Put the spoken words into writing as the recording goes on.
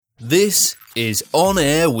This is On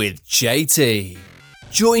Air with JT.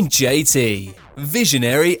 Join JT,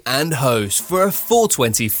 visionary and host, for a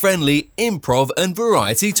 420 friendly improv and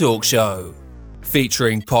variety talk show.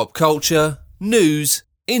 Featuring pop culture, news,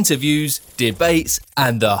 interviews, debates,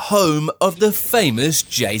 and the home of the famous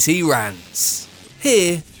JT Rants.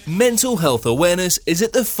 Here, mental health awareness is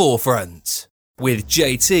at the forefront, with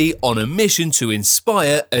JT on a mission to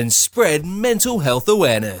inspire and spread mental health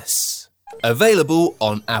awareness. Available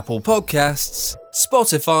on Apple Podcasts,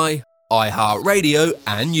 Spotify, iHeartRadio,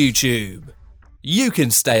 and YouTube. You can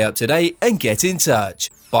stay up to date and get in touch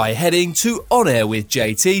by heading to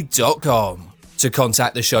onairwithjt.com. To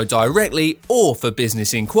contact the show directly or for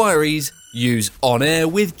business inquiries, use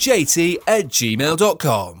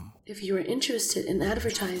onairwithjt@gmail.com. If you are interested in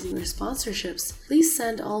advertising or sponsorships, please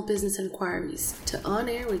send all business inquiries to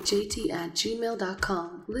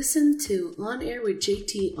onairwithjt@gmail.com. Listen to On Air with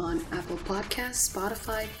JT on Apple Podcasts,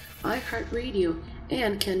 Spotify, iHeartRadio,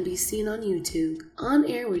 and can be seen on YouTube.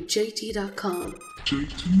 onairwithjt.com.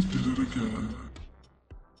 JT did it again.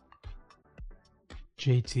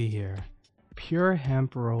 JT here. Pure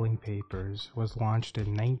Hemp Rolling Papers was launched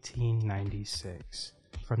in 1996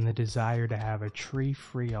 from the desire to have a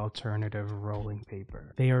tree-free alternative rolling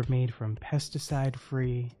paper. They are made from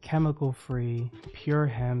pesticide-free, chemical-free, pure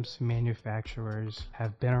hemp's manufacturers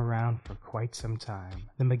have been around for quite some time.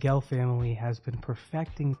 The Miguel family has been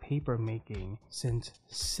perfecting paper making since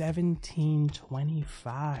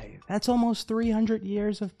 1725. That's almost 300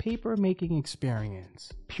 years of paper making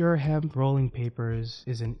experience. Pure Hemp Rolling Papers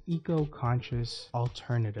is an eco-conscious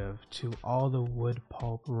alternative to all the wood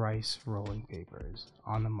pulp rice rolling papers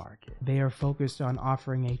on the market. They are focused on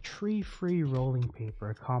offering a tree-free rolling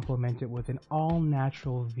paper complemented with an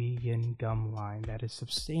all-natural vegan gum line that is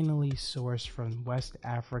sustainably sourced from West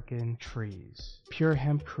African trees. Pure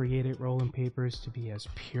Hemp created rolling papers to be as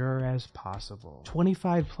pure as possible.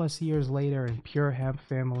 25 plus years later, and Pure Hemp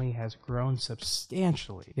family has grown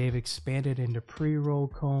substantially. They've expanded into pre-roll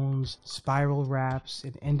cones, spiral wraps,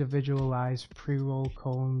 and individualized pre-roll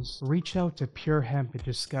cones. Reach out to Pure Hemp and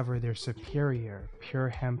discover their superior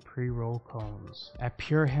Pure Hemp pre-roll cones. At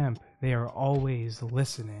Pure Hemp, they are always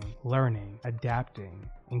listening, learning, adapting,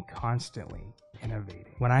 and constantly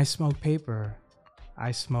innovating. When I smoke paper,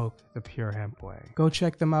 I smoke the Pure Hemp way. Go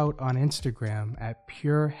check them out on Instagram at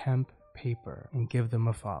Pure Hemp Paper and give them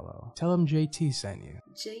a follow. Tell them JT sent you.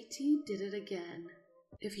 JT did it again.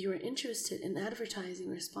 If you are interested in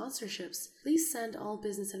advertising or sponsorships, please send all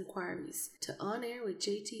business inquiries to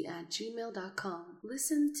onairwithjt@gmail.com.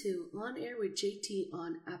 Listen to On Air with JT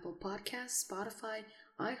on Apple Podcasts, Spotify,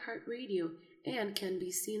 iHeartRadio, and can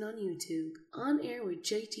be seen on YouTube.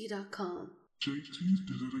 onairwithjt.com. JT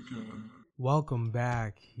did it again. Welcome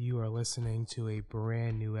back. You are listening to a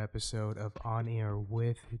brand new episode of On Air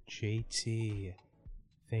with JT.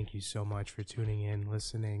 Thank you so much for tuning in,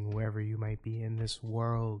 listening, wherever you might be in this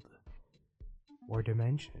world or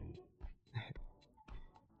dimension.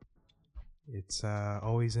 It's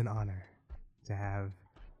always an honor to have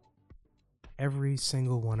every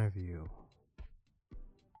single one of you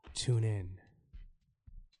tune in,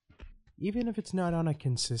 even if it's not on a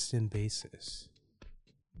consistent basis.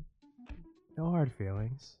 No hard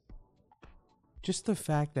feelings. Just the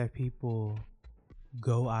fact that people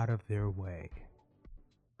go out of their way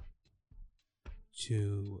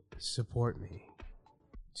to support me,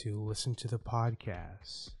 to listen to the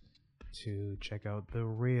podcast, to check out the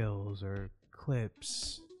reels or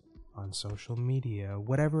clips on social media,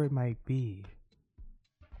 whatever it might be.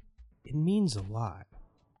 It means a lot,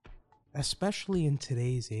 especially in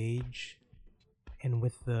today's age and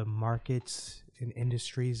with the markets and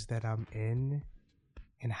industries that I'm in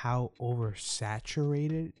and how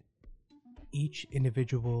oversaturated each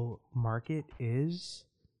individual market is,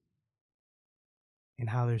 and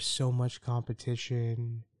how there's so much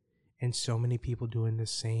competition and so many people doing the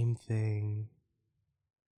same thing.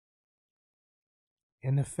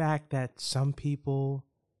 And the fact that some people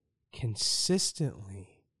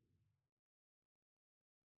consistently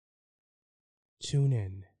tune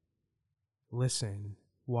in, listen,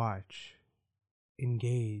 watch,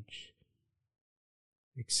 engage,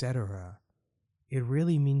 etc. It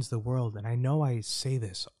really means the world. And I know I say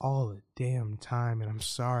this all the damn time, and I'm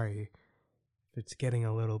sorry if it's getting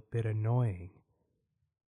a little bit annoying.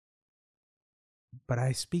 But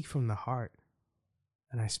I speak from the heart,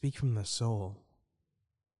 and I speak from the soul.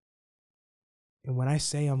 And when I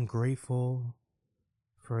say I'm grateful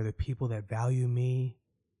for the people that value me,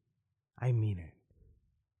 I mean it.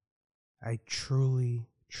 I truly,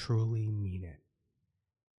 truly mean it.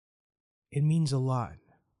 It means a lot.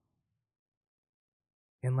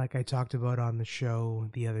 And like I talked about on the show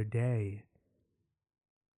the other day,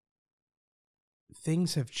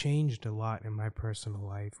 things have changed a lot in my personal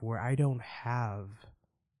life where I don't have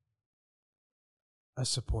a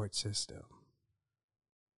support system.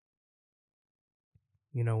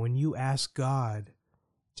 You know, when you ask God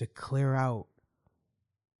to clear out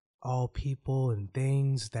all people and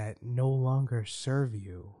things that no longer serve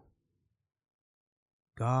you,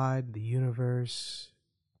 God, the universe,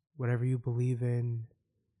 whatever you believe in,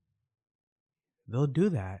 they'll do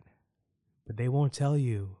that, but they won't tell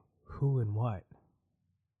you who and what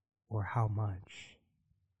or how much.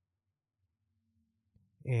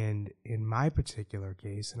 And in my particular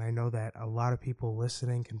case, and I know that a lot of people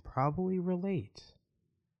listening can probably relate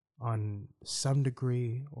on some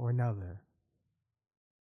degree or another,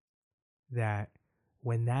 that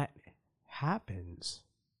when that happens,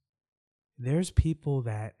 there's people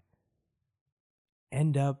that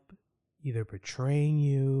end up either betraying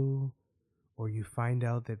you, or you find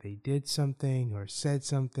out that they did something or said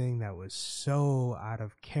something that was so out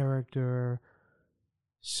of character,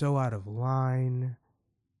 so out of line,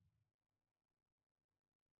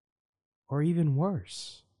 or even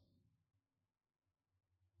worse.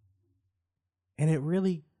 And it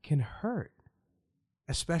really can hurt,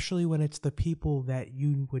 especially when it's the people that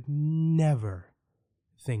you would never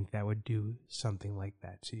think that would do something like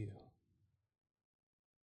that to you.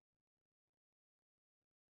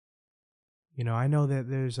 You know, I know that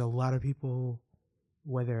there's a lot of people,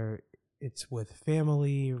 whether it's with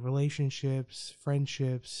family, relationships,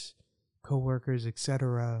 friendships, coworkers,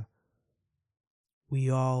 etc., we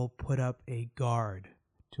all put up a guard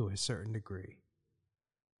to a certain degree.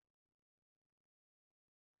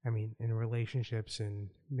 I mean, in relationships and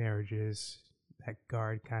marriages, that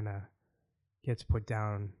guard kind of gets put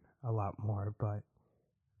down a lot more, but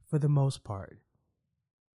for the most part,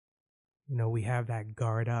 you know, we have that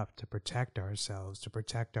guard up to protect ourselves, to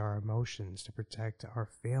protect our emotions, to protect our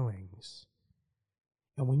feelings.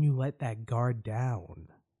 And when you let that guard down,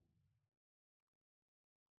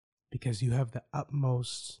 because you have the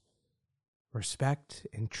utmost respect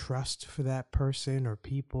and trust for that person or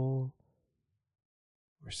people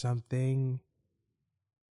or something,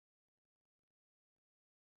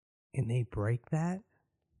 and they break that,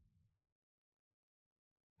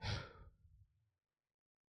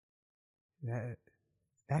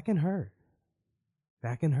 that can hurt.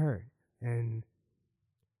 That can hurt. And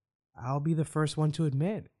I'll be the first one to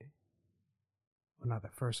admit, well, not the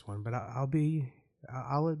first one, but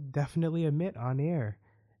I'll definitely admit on air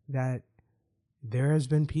that there has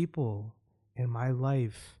been people in my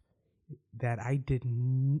life that I did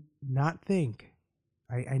not think,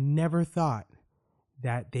 I never thought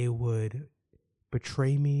that they would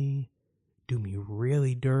betray me, do me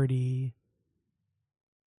really dirty.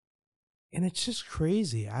 And it's just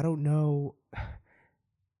crazy. I don't know.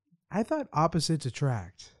 I thought opposites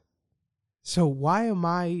attract. So why am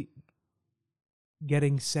I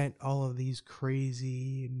getting sent all of these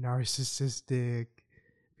crazy narcissistic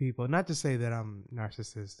people? Not to say that I'm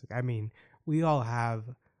narcissistic. I mean, we all have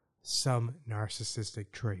some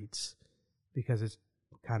narcissistic traits because it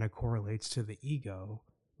kind of correlates to the ego,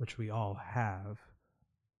 which we all have.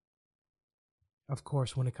 Of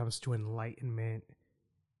course, when it comes to enlightenment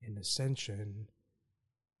and ascension,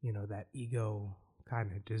 you know, that ego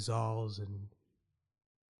kind of dissolves and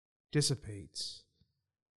dissipates.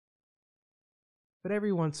 But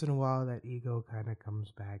every once in a while, that ego kind of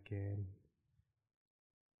comes back in.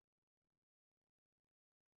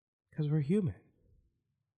 Because we're human.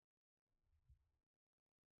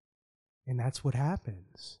 And that's what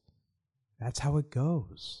happens. That's how it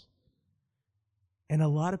goes. And a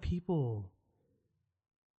lot of people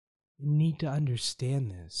need to understand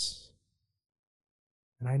this.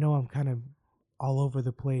 And I know I'm kind of all over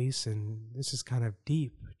the place, and this is kind of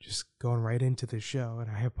deep, just going right into the show, and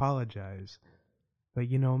I apologize. But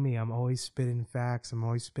you know me, I'm always spitting facts, I'm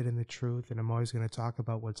always spitting the truth, and I'm always going to talk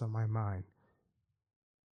about what's on my mind.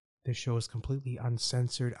 This show is completely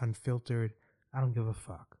uncensored, unfiltered. I don't give a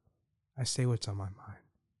fuck. I say what's on my mind.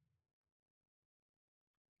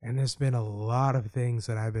 And there's been a lot of things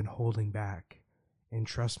that I've been holding back. And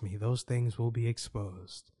trust me, those things will be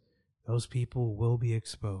exposed. Those people will be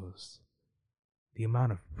exposed. The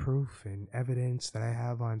amount of proof and evidence that I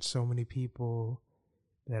have on so many people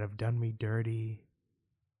that have done me dirty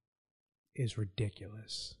is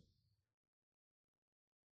ridiculous.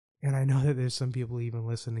 And I know that there's some people even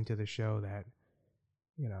listening to the show that,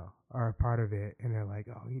 you know, are a part of it, and they're like,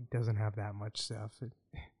 oh, he doesn't have that much stuff.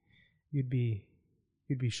 You'd be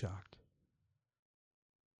shocked.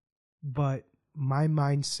 But my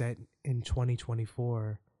mindset in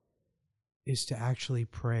 2024 is to actually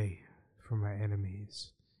pray for my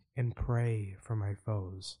enemies and pray for my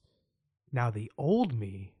foes. Now, the old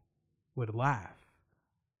me would laugh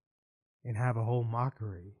and have a whole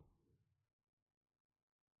mockery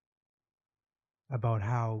about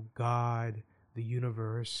how God, the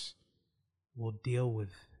universe, will deal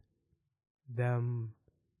with them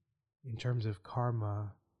in terms of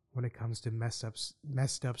karma when it comes to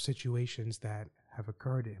messed up situations that have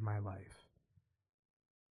occurred in my life.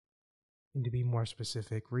 And to be more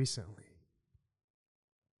specific, recently.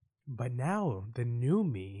 But now, the new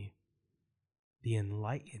me, the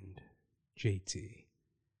enlightened JT,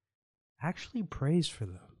 actually prays for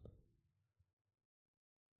them.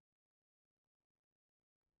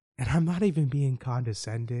 And I'm not even being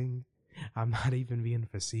condescending. I'm not even being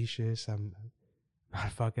facetious. I'm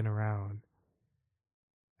not fucking around.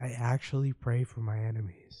 I actually pray for my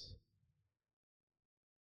enemies.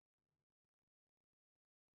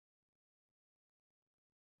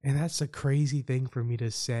 And that's a crazy thing for me to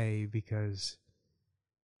say because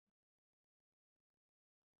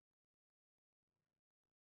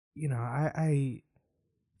I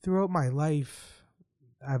throughout my life,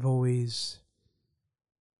 I've always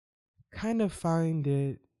kind of find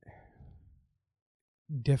it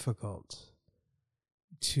difficult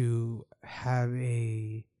to have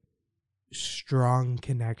a strong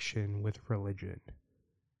connection with religion.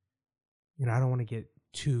 I don't want to get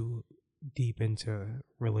too deep into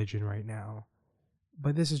religion right now,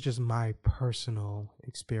 but this is just my personal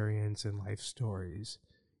experience and life stories.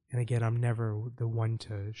 And again, I'm never the one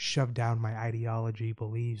to shove down my ideology,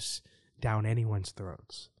 beliefs down anyone's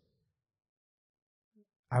throats.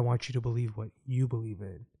 I want you to believe what you believe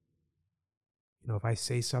in. If I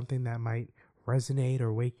say something that might resonate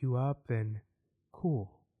or wake you up, then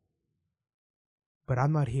cool. But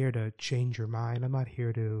I'm not here to change your mind. I'm not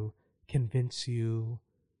here to convince you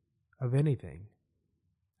of anything.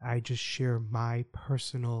 I just share my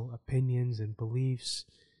personal opinions and beliefs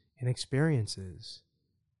and experiences.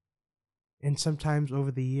 And sometimes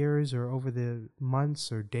over the years or over the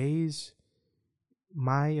months or days,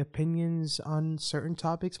 my opinions on certain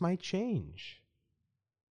topics might change.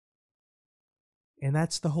 And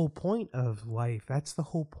that's the whole point of life. That's the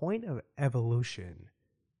whole point of evolution,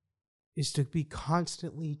 is to be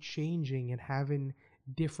constantly changing and having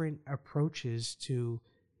different approaches to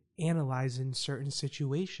analyzing certain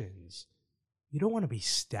situations. You don't want to be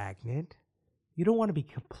stagnant. You don't want to be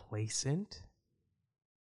complacent.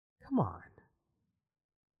 Come on.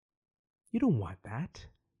 You don't want that.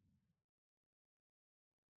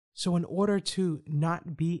 So in order to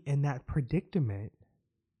not be in that predicament,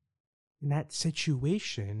 in that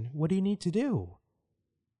situation, what do you need to do?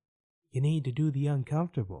 You need to do the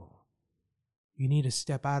uncomfortable. You need to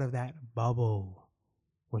step out of that bubble,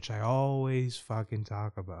 which I always fucking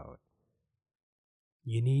talk about.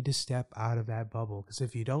 You need to step out of that bubble, because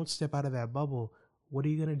if you don't step out of that bubble, what are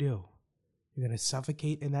you going to do? You're going to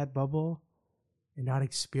suffocate in that bubble and not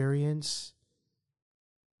experience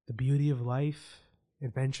the beauty of life,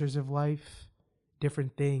 adventures of life,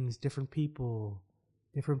 different things, different people,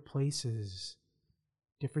 different places,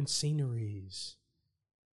 different sceneries.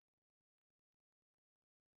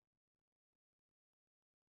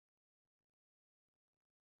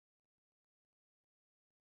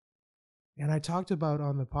 And I talked about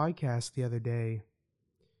on the podcast the other day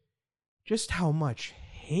just how much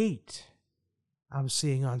hate I'm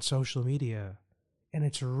seeing on social media. And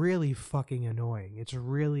it's really fucking annoying. It's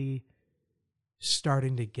really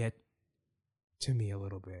starting to get to me a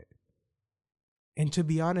little bit. And to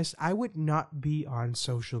be honest, I would not be on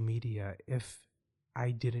social media if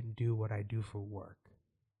I didn't do what I do for work.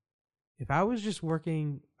 If I was just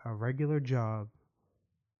working a regular job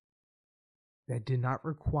that did not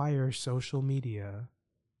require social media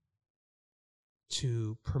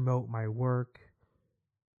to promote my work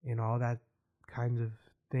and all that kinds of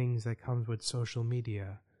things that comes with social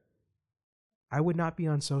media, I would not be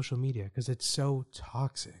on social media because it's so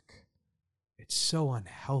toxic. It's so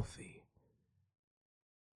unhealthy.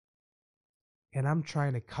 And I'm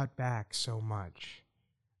trying to cut back so much.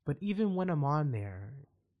 But even when I'm on there,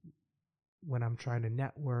 when I'm trying to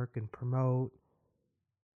network and promote,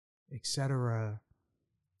 etc.,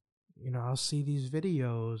 I'll see these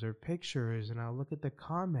videos or pictures and I'll look at the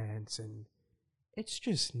comments and it's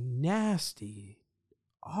just nasty,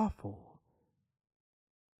 awful,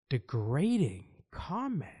 degrading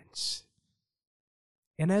comments.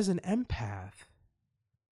 And as an empath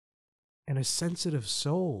and a sensitive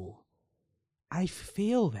soul, I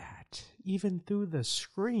feel that even through the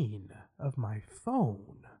screen of my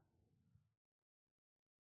phone.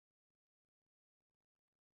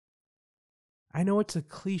 I know it's a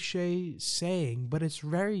cliche saying, but it's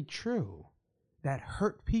very true that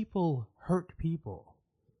hurt people hurt people.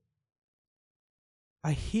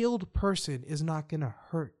 A healed person is not going to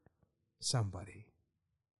hurt somebody.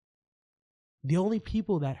 The only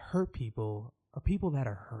people that hurt people are people that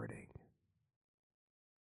are hurting.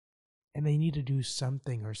 And they need to do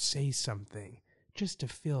something or say something just to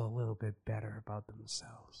feel a little bit better about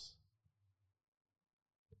themselves.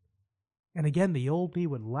 And again, the old me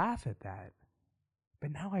would laugh at that.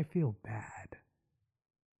 But now I feel bad.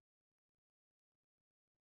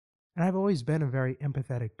 And I've always been a very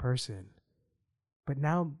empathetic person. But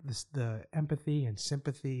now the empathy and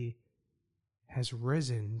sympathy has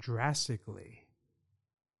risen drastically.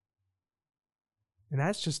 And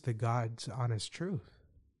that's just the God's honest truth.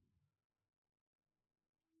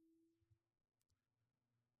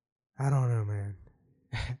 I don't know, man.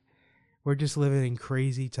 We're just living in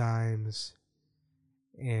crazy times.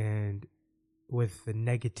 And with the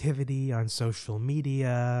negativity on social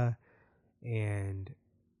media and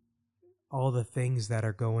all the things that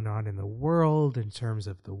are going on in the world in terms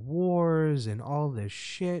of the wars and all this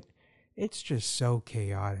shit, it's just so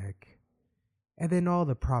chaotic. And then all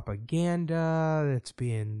the propaganda that's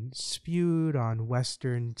being spewed on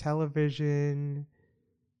Western television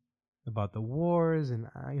about the wars, and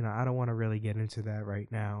I don't want to really get into that right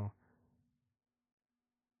now.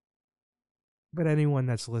 But anyone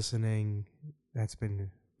that's listening, that's been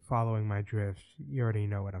following my drift, you already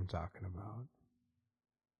know what I'm talking about.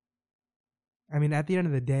 I mean, at the end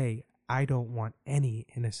of the day, I don't want any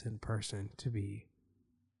innocent person to be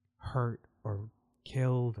hurt or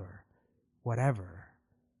killed or whatever.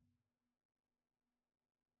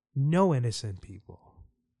 No innocent people.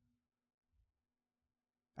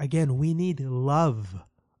 Again, we need love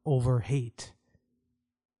over hate.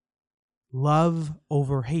 Love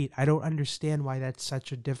over hate. I don't understand why that's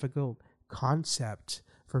such a difficult concept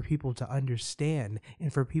for people to understand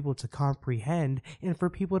and for people to comprehend and for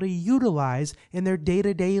people to utilize in their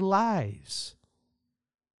day-to-day lives.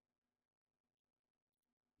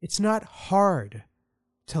 It's not hard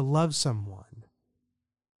to love someone.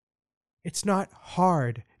 It's not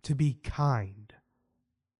hard to be kind.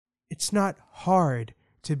 It's not hard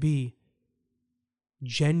to be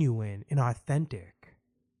genuine and authentic.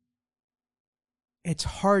 It's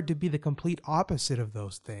hard to be the complete opposite of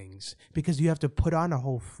those things because you have to put on a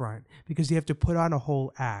whole front, because you have to put on a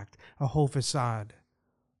whole act, a whole facade.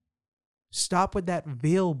 Stop with that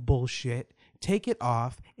veil bullshit, take it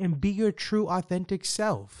off, and be your true authentic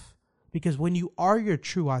self. Because when you are your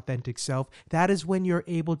true authentic self, that is when you're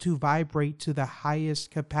able to vibrate to the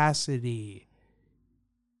highest capacity.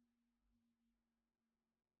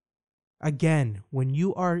 Again, when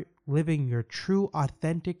you are living your true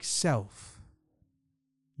authentic self,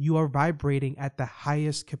 you are vibrating at the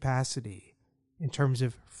highest capacity in terms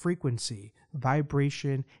of frequency,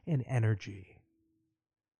 vibration, and energy.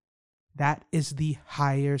 That is the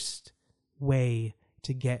highest way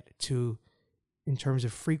to get to, in terms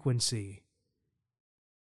of frequency,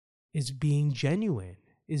 is being genuine,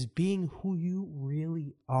 is being who you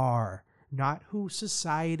really are. Not who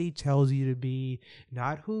society tells you to be,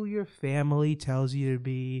 not who your family tells you to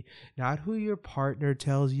be, not who your partner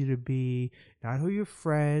tells you to be, not who your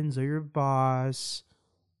friends or your boss.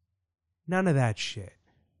 None of that shit.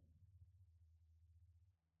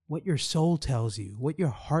 What your soul tells you, what your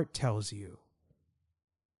heart tells you.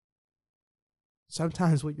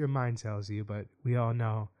 Sometimes what your mind tells you, but we all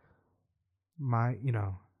know mind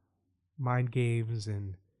games,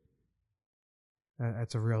 and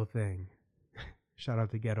that's a real thing. Shout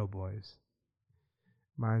out to Ghetto Boys.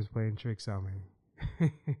 Mind's playing tricks on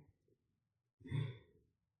me.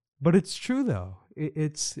 But it's true though.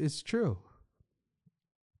 It's true.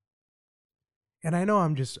 And I know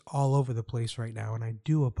I'm just all over the place right now, and I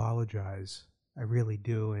do apologize. I really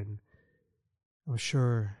do, and I'm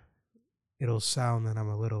sure it'll sound that I'm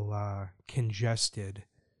a little congested.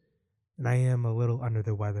 And I am a little under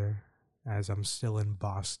the weather as I'm still in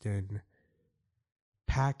Boston,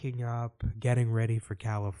 packing up, getting ready for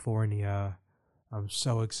California. I'm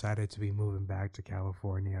so excited to be moving back to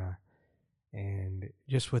California. And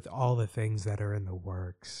just with all the things that are in the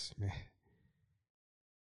works,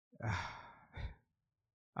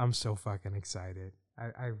 I'm so fucking excited.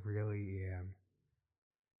 I really am.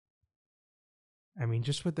 I mean,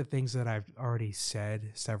 just with the things that I've already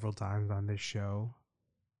said several times on this show,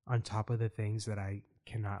 on top of the things that I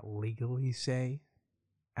cannot legally say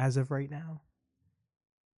as of right now,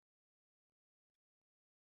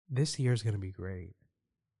 this year is going to be great.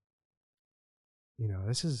 You know,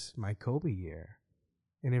 this is my Kobe year.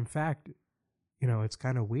 And in fact, it's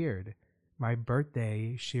kind of weird. My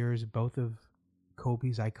birthday shares both of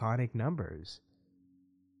Kobe's iconic numbers.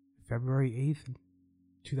 February 8th,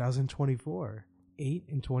 2024. 8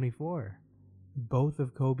 and 24. Both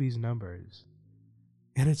of Kobe's numbers.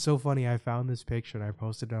 And it's so funny, I found this picture and I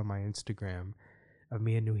posted it on my Instagram of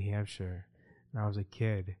me in New Hampshire when I was a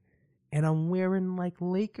kid. And I'm wearing like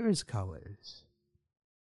Lakers colors.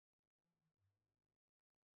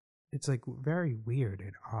 It's like very weird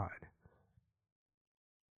and odd.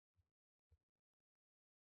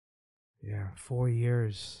 Yeah, 4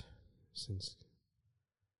 years since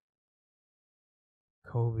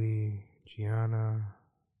Kobe, Gianna,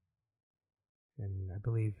 and I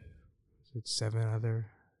believe it's 7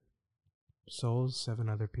 other souls, 7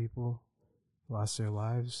 other people lost their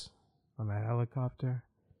lives on that helicopter.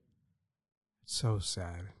 It's so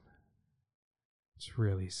sad. It's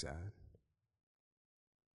really sad.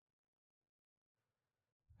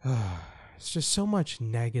 It's just so much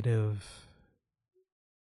negative.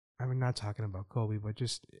 I mean, not talking about Kobe, but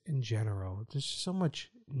just in general, just so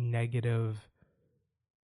much negative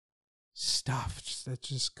stuff that's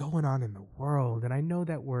just going on in the world. And I know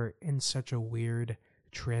that we're in such a weird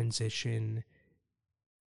transition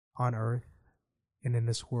on Earth and in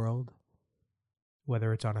this world,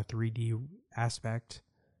 whether it's on a 3D aspect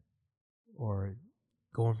or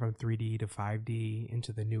going from 3D to 5D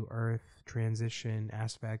into the new Earth transition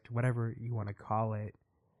aspect, whatever you want to call it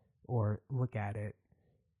or look at it.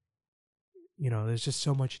 You know, there's just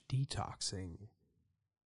so much detoxing.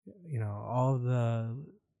 You know, all the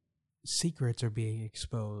secrets are being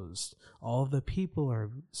exposed. All the people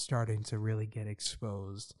are starting to really get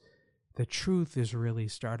exposed. The truth is really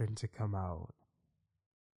starting to come out.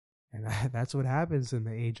 And that's what happens in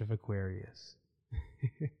the age of Aquarius.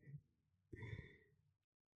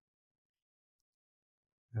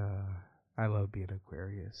 I love being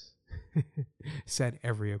Aquarius. Said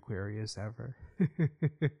every Aquarius ever.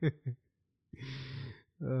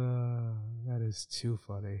 That is too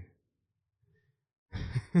funny.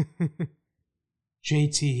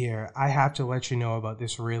 JT here. I have to let you know about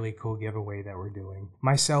this really cool giveaway that we're doing.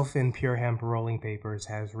 Myself and Pure Hemp Rolling Papers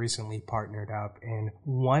has recently partnered up, and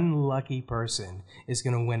one lucky person is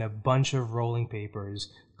going to win a bunch of rolling papers,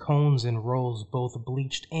 cones and rolls, both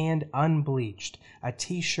bleached and unbleached, a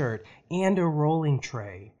t-shirt, and a rolling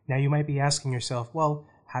tray. Now you might be asking yourself, well,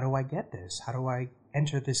 how do I get this? How do I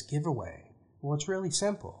enter this giveaway? Well, it's really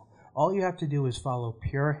simple. All you have to do is follow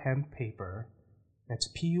Pure Hemp Paper, that's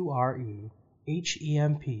PureHempPaper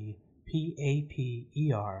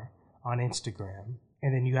on Instagram,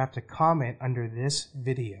 and then you have to comment under this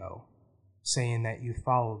video saying that you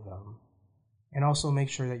follow them. And also make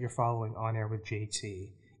sure that you're following On Air with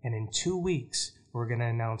JT. And in 2 weeks, we're going to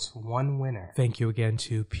announce one winner. Thank you again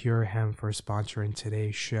to Pure Hemp for sponsoring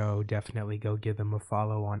today's show. Definitely go give them a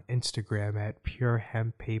follow on Instagram at Pure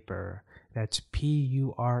Hemp Paper. That's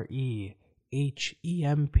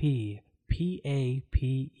PureHempPaper.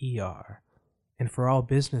 And for all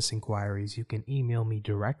business inquiries, you can email me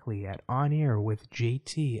directly at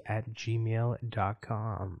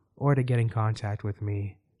onairwithjt@gmail.com. Or to get in contact with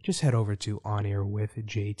me, just head over to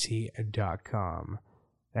onairwithjt.com.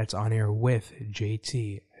 That's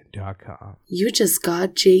onairwithjt.com. You just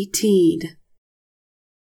got JT'd.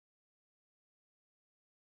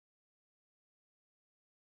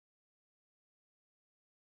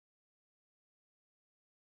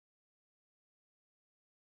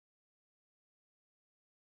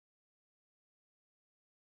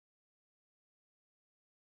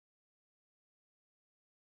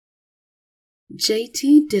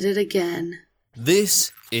 JT did it again.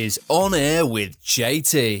 This is On Air with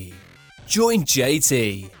JT. Join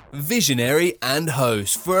JT, visionary and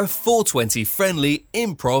host, for a 420 friendly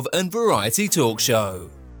improv and variety talk show.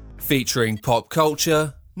 Featuring pop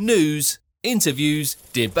culture, news, interviews,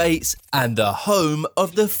 debates, and the home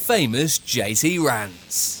of the famous JT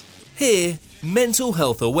Rants. Here, mental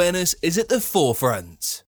health awareness is at the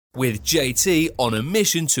forefront, with JT on a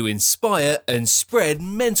mission to inspire and spread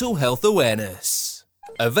mental health awareness.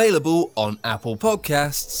 Available on Apple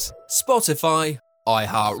Podcasts, Spotify,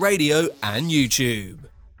 iHeartRadio, and YouTube.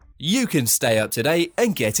 You can stay up to date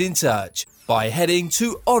and get in touch by heading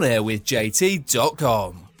to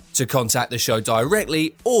onairwithjt.com. To contact the show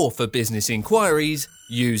directly or for business inquiries,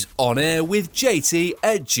 use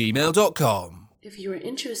onairwithjt@gmail.com. If you are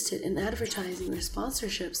interested in advertising or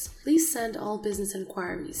sponsorships, please send all business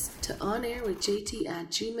inquiries to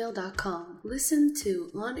onairwithjt@gmail.com. Listen to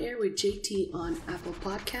On Air with JT on Apple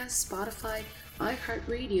Podcasts, Spotify,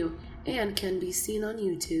 iHeartRadio, and can be seen on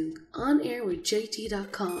YouTube.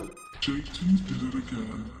 OnAirWithJT.com. JT did it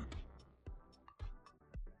again.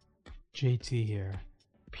 JT here.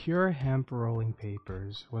 Pure Hemp Rolling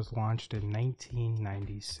Papers was launched in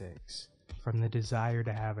 1996 from the desire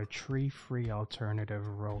to have a tree-free alternative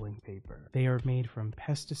rolling paper. They are made from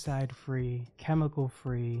pesticide-free,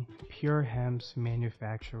 chemical-free, pure hemp's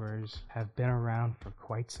manufacturers have been around for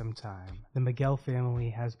quite some time. The Miguel family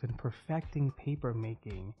has been perfecting paper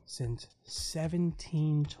making since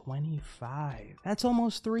 1725. That's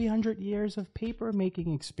almost 300 years of paper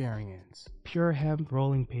making experience. Pure Hemp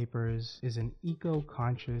Rolling Papers is an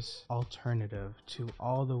eco-conscious alternative to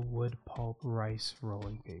all the wood pulp rice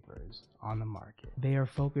rolling papers on the market. They are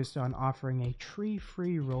focused on offering a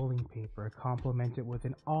tree-free rolling paper complemented with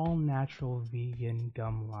an all-natural vegan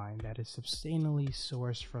gum line that is sustainably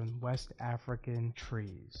sourced from West African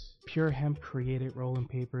trees. Pure Hemp created rolling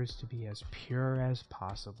papers to be as pure as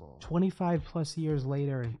possible. 25 plus years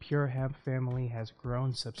later, and Pure Hemp family has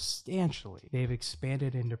grown substantially. They've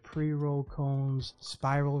expanded into pre-roll cones,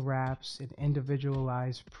 spiral wraps, and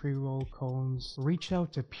individualized pre-roll cones. Reach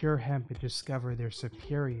out to Pure Hemp and discover their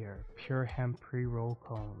superior Pure Hemp pre-roll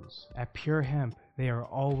cones. At Pure Hemp, they are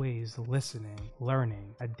always listening,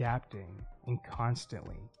 learning, adapting, and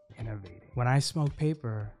constantly innovating. When I smoke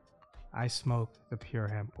paper, I smoke the Pure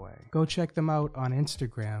Hemp way. Go check them out on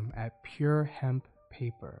Instagram at Pure Hemp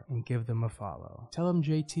Paper and give them a follow. Tell them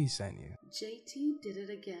JT sent you. JT did it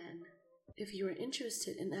again. If you are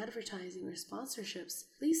interested in advertising or sponsorships,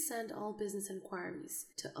 please send all business inquiries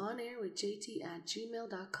to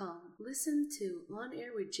onairwithjt@gmail.com. Listen to On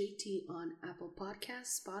Air with JT on Apple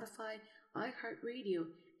Podcasts, Spotify, iHeartRadio,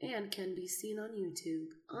 and can be seen on YouTube.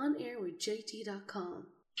 onairwithjt.com.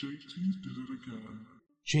 JT did it again.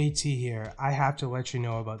 JT here. I have to let you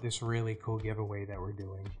know about this really cool giveaway that we're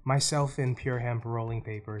doing. Myself and Pure Hemp Rolling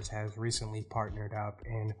Papers has recently partnered up,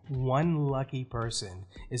 and one lucky person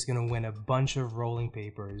is going to win a bunch of rolling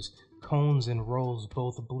papers, cones and rolls,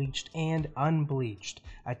 both bleached and unbleached,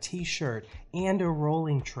 a t-shirt, and a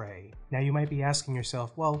rolling tray. Now you might be asking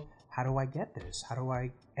yourself, well, how do I get this? How do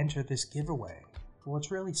I enter this giveaway? Well,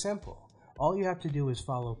 it's really simple. All you have to do is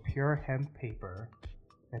follow Pure Hemp Paper,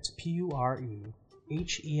 that's PureHempPaper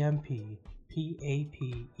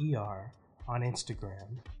on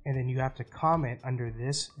Instagram, and then you have to comment under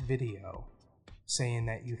this video saying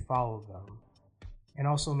that you follow them, and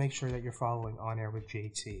also make sure that you're following On Air with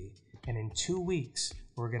JT. And in 2 weeks,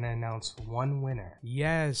 we're going to announce one winner.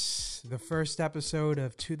 Yes, the first episode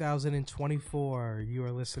of 2024. You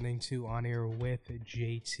are listening to On Air with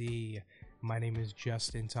JT. My name is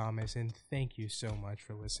Justin Thomas, and thank you so much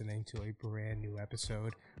for listening to a brand new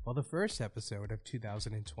episode. Well, the first episode of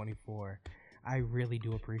 2024. I really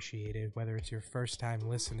do appreciate it, whether it's your first time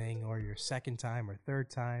listening or your second time or third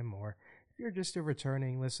time, or if you're just a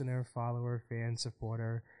returning listener, follower, fan,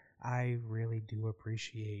 supporter. I really do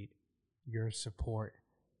appreciate your support.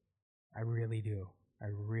 I really do. I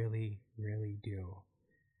really, really do.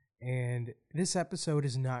 And this episode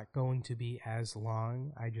is not going to be as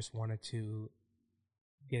long. I just wanted to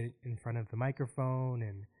get in front of the microphone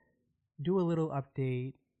and do a little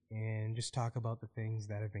update and just talk about the things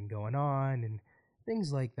that have been going on and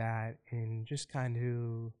things like that, and just kind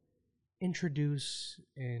of introduce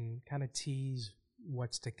and kind of tease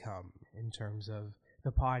what's to come in terms of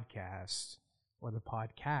the podcast, or the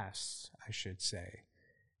podcasts, I should say,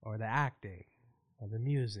 or the acting, or the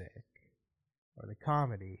music, or the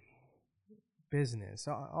comedy, business,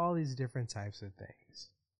 all these different types of things.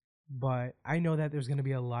 But I know that there's going to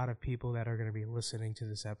be a lot of people that are going to be listening to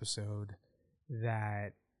this episode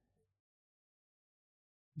that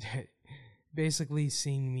basically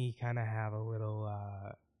seen me kind of have a little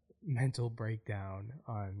mental breakdown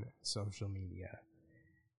on social media.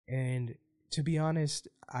 And to be honest,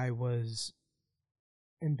 I was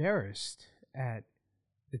embarrassed at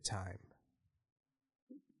the time,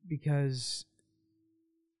 because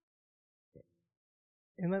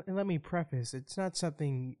and let me preface, it's not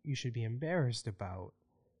something you should be embarrassed about,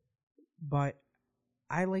 but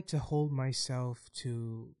I like to hold myself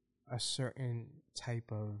to a certain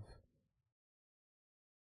type of,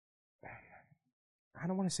 I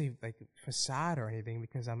don't want to say like facade or anything,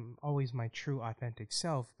 because I'm always my true authentic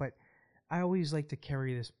self, but I always like to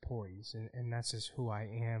carry this poise, and that's just who I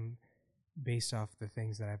am based off the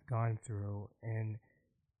things that I've gone through, and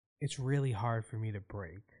it's really hard for me to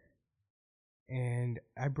break. And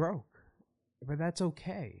I broke, but that's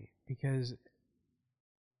okay, because,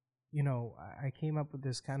 you know, I came up with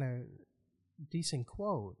this kind of decent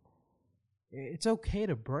quote. It's okay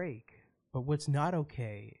to break, but what's not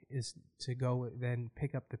okay is to go then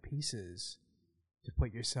pick up the pieces to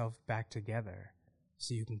put yourself back together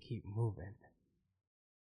so you can keep moving.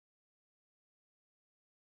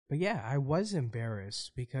 But yeah, I was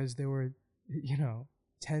embarrassed because there were,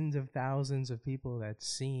 tens of thousands of people that's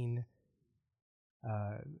seen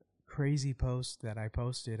crazy post that I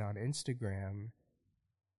posted on Instagram.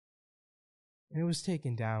 And it was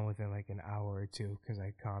taken down within like an hour or two because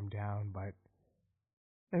I calmed down, but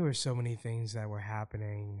there were so many things that were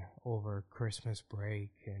happening over Christmas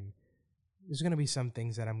break, and there's going to be some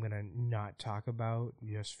things that I'm going to not talk about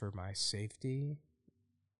just for my safety.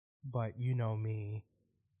 But you know me,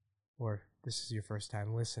 or if this is your first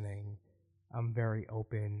time listening, I'm very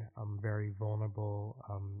open, I'm very vulnerable,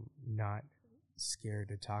 I'm not scared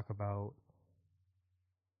to talk about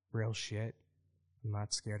real shit. I'm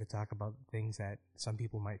not scared to talk about things that some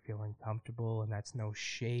people might feel uncomfortable, and that's no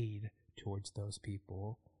shade towards those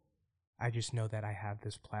people. I just know that I have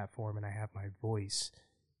this platform and I have my voice,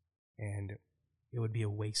 and it would be a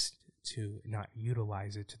waste to not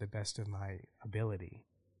utilize it to the best of my ability.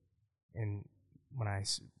 And when I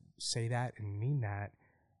say that and mean that,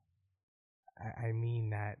 I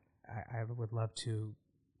mean that I would love to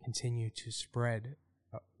continue to spread,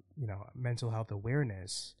 mental health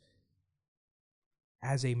awareness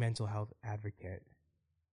as a mental health advocate,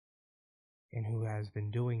 and who has been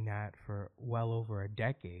doing that for well over a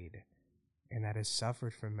decade, and that has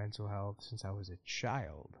suffered from mental health since I was a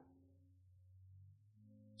child.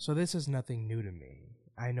 So this is nothing new to me.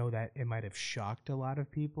 I know that it might have shocked a lot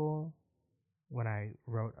of people when I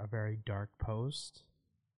wrote a very dark post,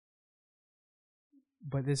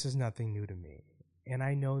 but this is nothing new to me. And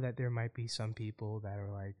I know that there might be some people that are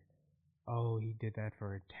like, oh, he did that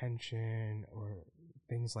for attention or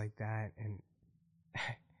things like that, and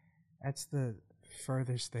that's the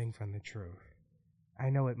furthest thing from the truth. I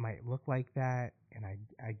know it might look like that, and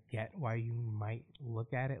I get why you might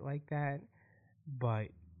look at it like that, but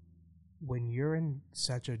when you're in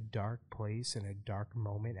such a dark place and a dark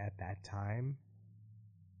moment at that time,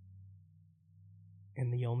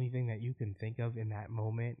 and the only thing that you can think of in that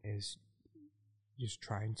moment is just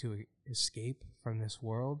trying to escape from this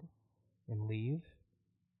world and leave,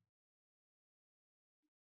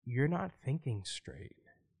 you're not thinking straight.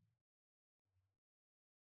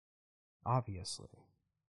 Obviously.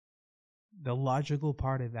 The logical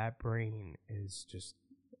part of that brain is just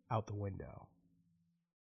out the window.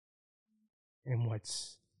 And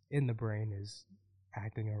what's in the brain is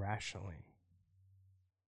acting irrationally.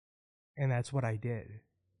 And that's what I did.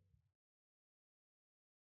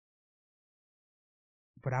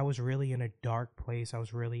 But I was really in a dark place. I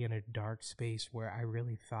was really in a dark space where I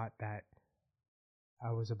really thought that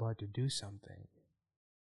I was about to do something.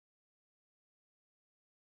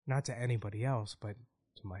 Not to anybody else, but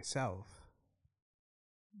to myself.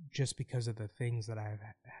 Just because of the things that I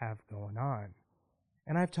have going on.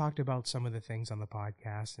 And I've talked about some of the things on the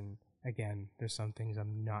podcast, and again, there's some things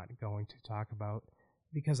I'm not going to talk about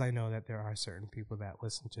because I know that there are certain people that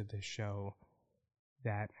listen to this show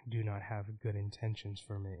that do not have good intentions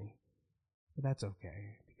for me. But that's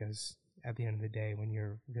okay, because at the end of the day, when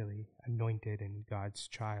you're really anointed and God's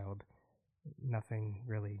child,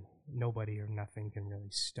 nobody or nothing can really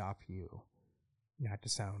stop you. Not to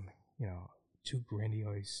sound, too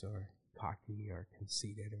grandiose or cocky or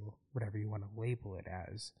conceited or whatever you want to label it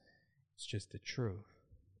as. It's just the truth.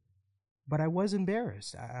 But I was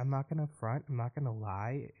embarrassed. I'm not going to front. I'm not going to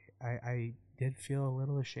lie. I did feel a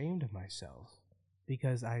little ashamed of myself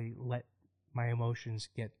because I let my emotions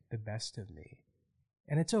get the best of me.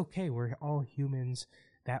 And it's okay. We're all humans.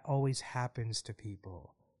 That always happens to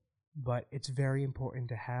people. But it's very important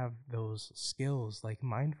to have those skills like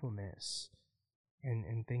mindfulness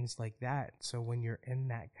and things like that. So when you're in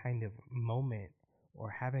that kind of moment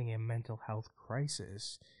or having a mental health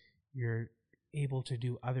crisis, you're able to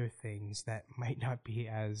do other things that might not be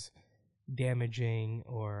as damaging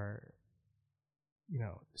or,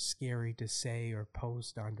 scary to say or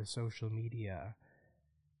post onto social media.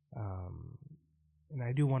 And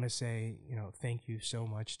I do want to say, thank you so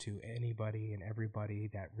much to anybody and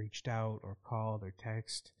everybody that reached out or called or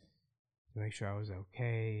texted to make sure I was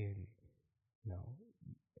okay. And,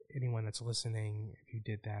 anyone that's listening, if you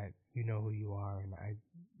did that, you know who you are. And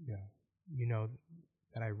you know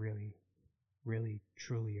that I really, really,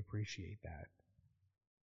 truly appreciate that.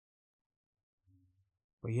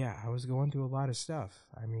 But yeah, I was going through a lot of stuff.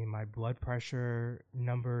 I mean, my blood pressure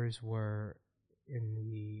numbers were in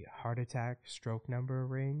the heart attack, stroke number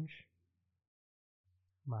range.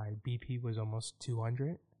 My BP was almost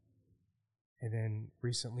 200. And then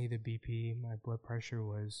recently the BP, my blood pressure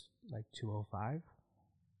was like 205.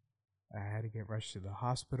 I had to get rushed to the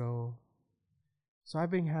hospital. So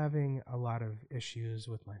I've been having a lot of issues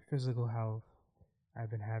with my physical health.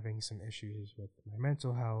 I've been having some issues with my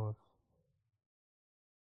mental health.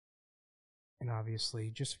 And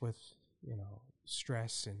obviously just with,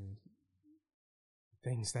 stress and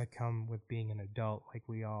things that come with being an adult, like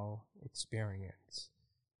we all experience.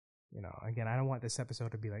 You know, again, I don't want this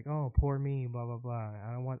episode to be like, oh, poor me, blah blah blah.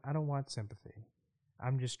 I don't want sympathy.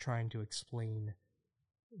 I'm just trying to explain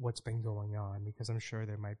what's been going on, because I'm sure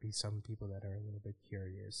there might be some people that are a little bit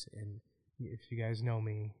curious. And if you guys know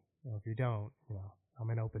me, if you don't, I'm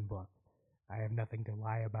an open book. I have nothing to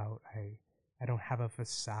lie about. I don't have a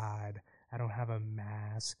facade. I don't have a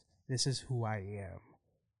mask. This is who I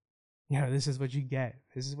am. This is what you get.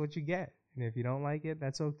 This is what you get. And if you don't like it,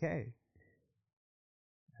 that's okay.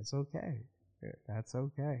 That's okay. That's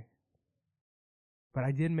okay. But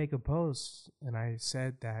I did make a post, and I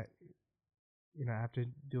said that, after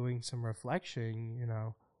doing some reflection,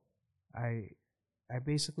 I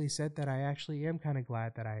basically said that I actually am kind of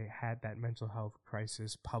glad that I had that mental health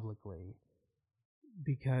crisis publicly,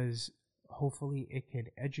 because hopefully it can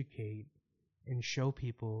educate and show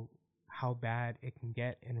people how bad it can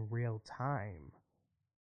get in real time.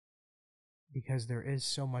 Because there is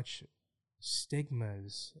so much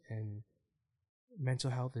stigmas, and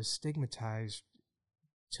mental health is stigmatized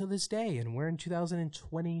to this day, and we're in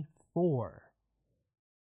 2024.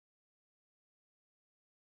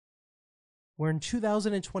 We're in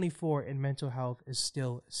 2024 and mental health is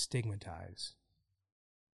still stigmatized.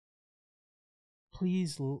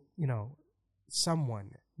 Please,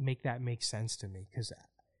 someone make that make sense to me, because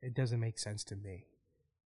it doesn't make sense to me.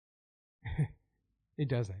 It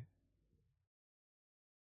doesn't.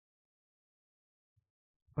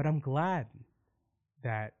 But I'm glad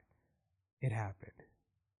that it happened,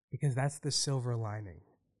 because that's the silver lining.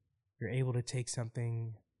 You're able to take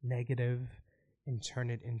something negative and turn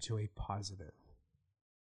it into a positive.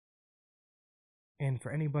 And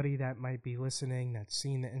for anybody that might be listening, that's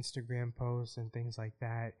seen the Instagram posts and things like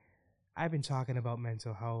that, I've been talking about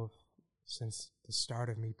mental health since the start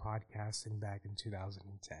of me podcasting back in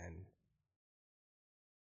 2010.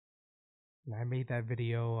 And I made that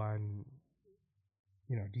video on,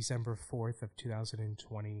 December 4th of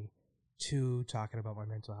 2022, talking about my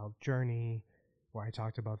mental health journey, where I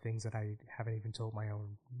talked about things that I haven't even told my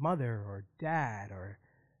own mother or dad or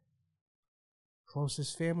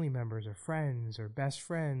closest family members or friends or best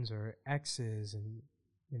friends or exes. And,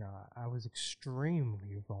 I was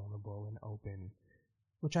extremely vulnerable and open,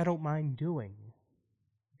 which I don't mind doing,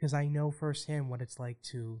 because I know firsthand what it's like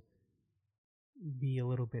to be a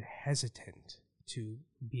little bit hesitant to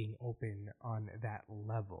being open on that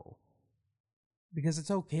level. Because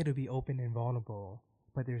it's okay to be open and vulnerable,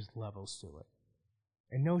 but there's levels to it.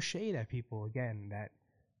 And no shade at people, again, that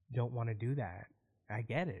don't want to do that. I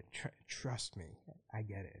get it. Trust me, I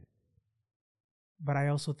get it. But I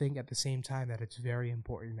also think at the same time that it's very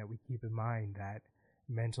important that we keep in mind that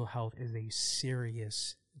mental health is a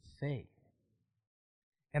serious thing.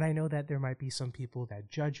 And I know that there might be some people that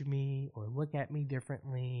judge me or look at me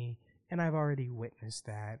differently, and I've already witnessed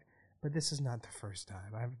that, but this is not the first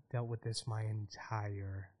time. I've dealt with this my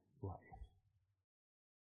entire life.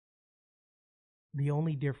 The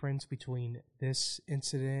only difference between this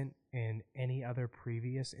incident and any other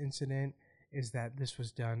previous incident is that this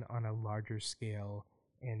was done on a larger scale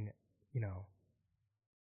and,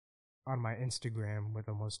 on my Instagram with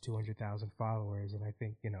almost 200,000 followers, and I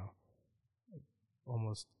think,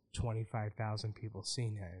 almost 25,000 people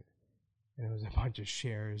seen it. And it was a bunch of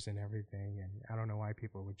shares and everything, and I don't know why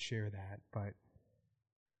people would share that, but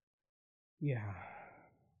yeah.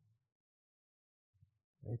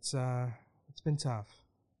 It's been tough.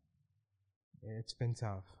 It's been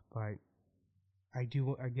tough, but I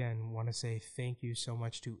do again want to say thank you so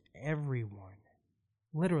much to everyone,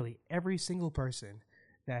 literally every single person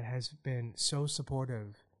that has been so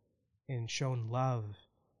supportive and shown love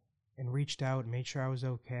and reached out and made sure I was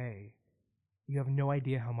okay. You have no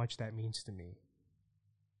idea how much that means to me.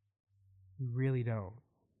 You really don't.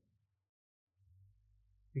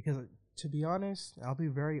 Because, to be honest, I'll be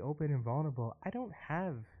very open and vulnerable. I don't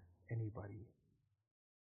have anybody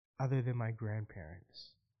other than my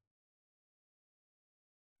grandparents.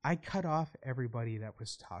 I cut off everybody that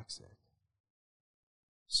was toxic.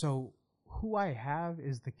 So, who I have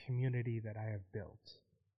is the community that I have built.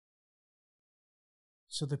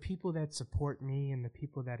 So the people that support me and the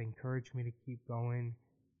people that encourage me to keep going,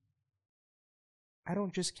 I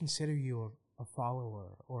don't just consider you a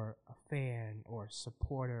follower or a fan or a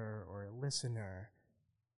supporter or a listener.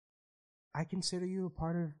 I consider you a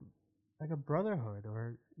part of like a brotherhood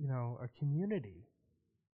or, a community.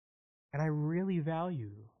 And I really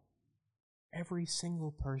value every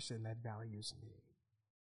single person that values me.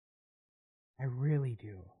 I really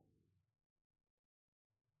do.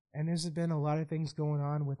 And there's been a lot of things going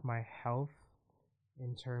on with my health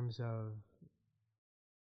in terms of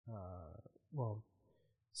Well,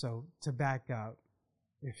 so to back up,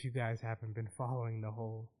 if you guys haven't been following the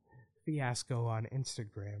whole fiasco on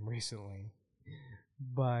Instagram recently,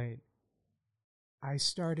 but I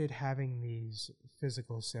started having these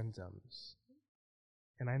physical symptoms.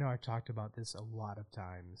 And I know I talked about this a lot of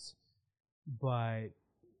times, but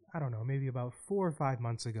I don't know, maybe about 4 or 5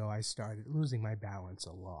 months ago, I started losing my balance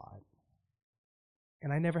a lot.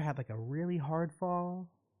 And I never had like a really hard fall.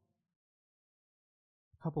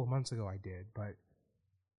 A couple of months ago I did, but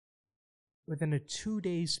within a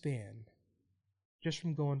 2-day span, just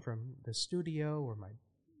from going from the studio or my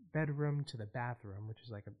bedroom to the bathroom, which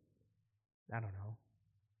is like I don't know,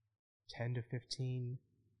 10 to 15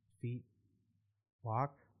 feet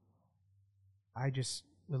walk, I just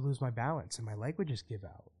would lose my balance and my leg would just give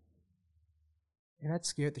out. And that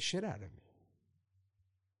scared the shit out of me.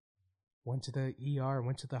 Went to the ER,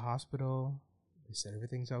 went to the hospital. They said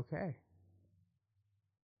everything's okay.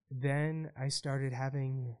 Then I started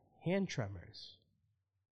having hand tremors.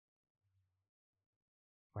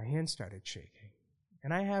 My hands started shaking.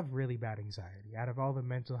 And I have really bad anxiety. Out of all the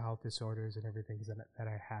mental health disorders and everything that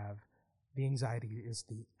I have, the anxiety is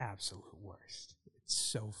the absolute worst. It's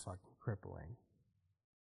so fucking crippling.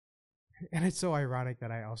 And it's so ironic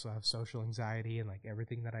that I also have social anxiety, and like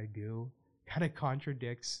everything that I do kind of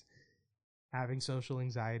contradicts having social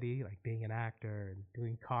anxiety, like being an actor and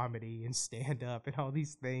doing comedy and stand up and all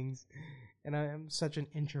these things. And I am such an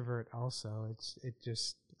introvert also. It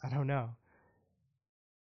just, I don't know.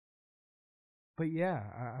 But yeah,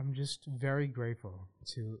 I'm just very grateful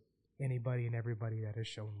to anybody and everybody that has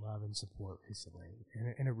shown love and support recently.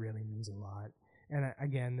 And it really means a lot. And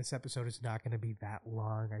again, this episode is not going to be that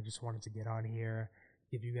long. I just wanted to get on here,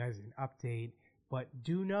 give you guys an update. But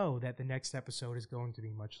do know that the next episode is going to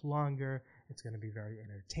be much longer. It's going to be very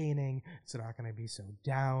entertaining. It's not going to be so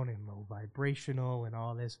down and low vibrational and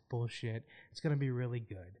all this bullshit. It's going to be really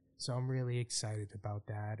good. So I'm really excited about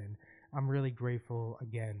that. And I'm really grateful,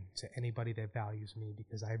 again, to anybody that values me,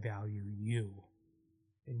 because I value you.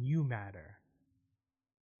 And you matter.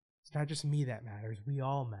 It's not just me that matters. We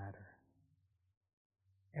all matter.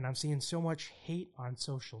 And I'm seeing so much hate on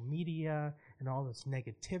social media and all this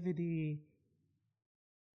negativity.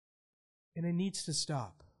 And it needs to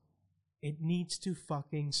stop. It needs to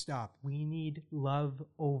fucking stop. We need love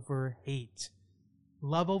over hate.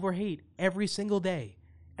 Love over hate every single day,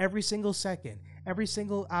 every single second, every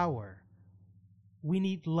single hour. We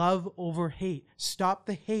need love over hate. Stop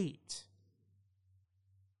the hate.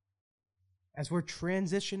 As we're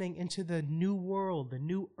transitioning into the new world, the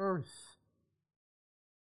new earth,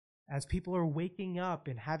 as people are waking up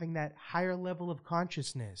and having that higher level of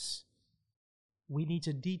consciousness, we need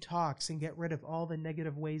to detox and get rid of all the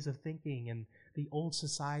negative ways of thinking and the old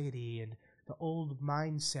society and the old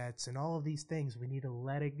mindsets and all of these things. We need to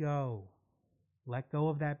let it go. Let go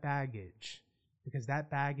of that baggage, because that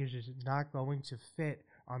baggage is not going to fit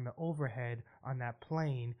on the overhead on that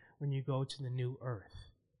plane when you go to the new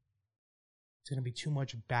earth. It's going to be too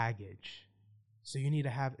much baggage. So you need to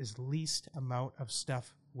have as least amount of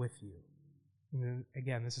stuff with you. And then,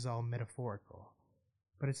 again, this is all metaphorical,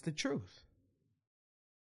 but it's the truth.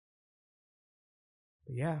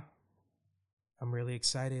 But yeah, I'm really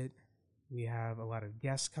excited. We have a lot of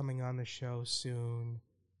guests coming on the show soon.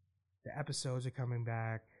 The episodes are coming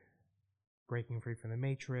back. Breaking Free from the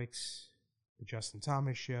Matrix, The Justin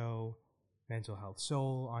Thomas Show, Mental Health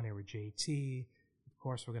Soul, On Air with JT. Of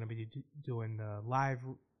course, we're going to be doing the live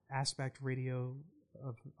aspect radio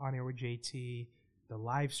of On Air with JT, the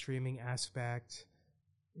live streaming aspect.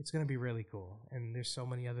 It's going to be really cool. And there's so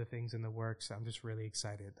many other things in the works. I'm just really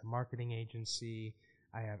excited. The marketing agency,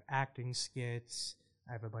 I have acting skits,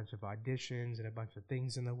 I have a bunch of auditions and a bunch of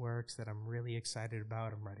things in the works that I'm really excited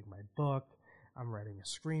about. I'm writing my book. I'm writing a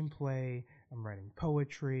screenplay. I'm writing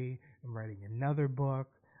poetry. I'm writing another book.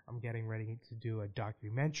 I'm getting ready to do a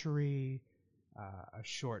documentary, a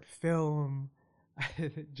short film,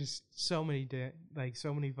 just so many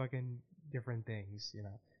fucking different things, you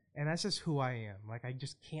know. And that's just who I am. Like, I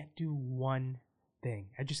just can't do one thing.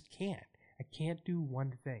 I just can't. I can't do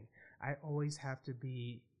one thing. I always have to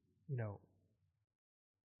be, you know,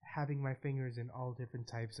 having my fingers in all different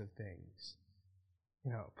types of things.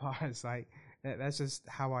 You know, pause. Like, that's just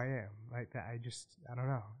how I am. Like, that, I don't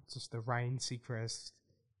know. It's just the Ryan Seacrest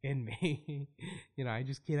in me. You know, I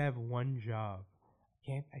just can't have one job.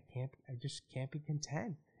 I just can't be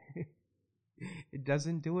content. It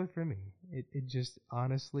doesn't do it for me. It just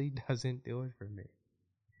honestly doesn't do it for me.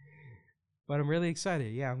 But I'm really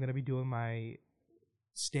excited. Yeah, I'm going to be doing my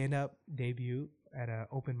stand-up debut at an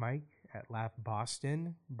open mic at Laugh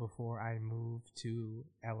Boston before I move to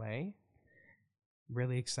LA.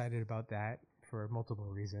 really excited about that for multiple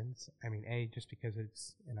reasons. I mean, A, just because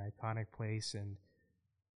it's an iconic place and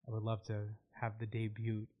I would love to have the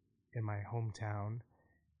debut in my hometown.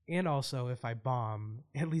 And also, if I bomb,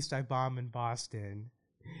 at least I bomb in Boston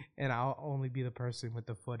and I'll only be the person with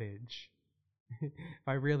the footage if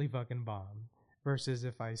I really fucking bomb. Versus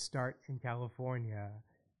if I start in California,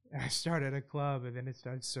 I start at a club and then it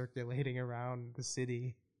starts circulating around the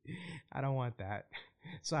city. I don't want that.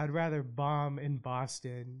 So I'd rather bomb in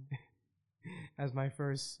Boston as my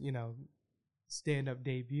first, stand-up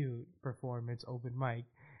debut performance, open mic,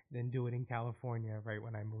 than do it in California right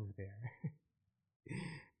when I move there.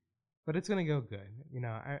 But it's going to go good.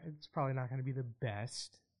 It's probably not going to be the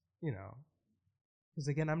best, because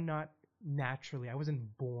again, I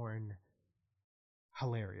wasn't born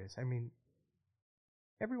hilarious. I mean,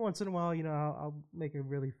 every once in a while, I'll make a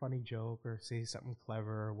really funny joke or say something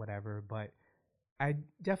clever or whatever, but I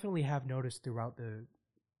definitely have noticed throughout the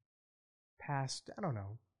past,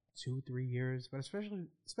 2-3 years, but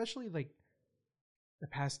especially like the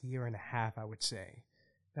past year and a half, I would say,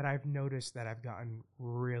 that I've noticed that I've gotten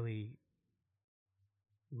really,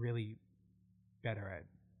 really better at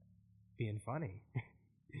being funny.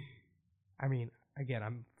 I mean, again,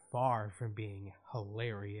 I'm far from being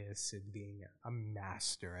hilarious and being a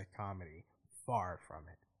master at comedy. Far from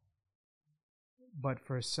it. But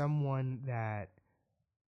for someone that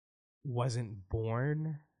wasn't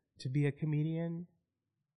born to be a comedian,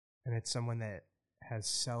 and it's someone that has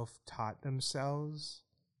self-taught themselves,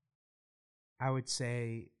 I would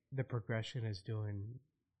say the progression is doing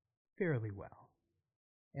fairly well.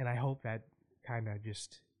 And I hope that kind of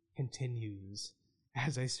just continues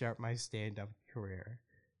as I start my stand-up career.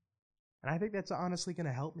 And I think that's honestly going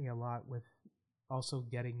to help me a lot with also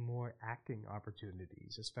getting more acting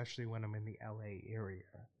opportunities, especially when I'm in the LA area.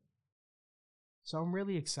 So I'm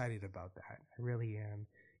really excited about that. I really am.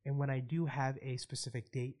 And when I do have a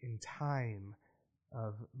specific date and time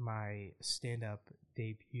of my stand-up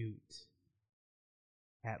debut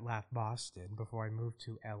at Laugh Boston before I move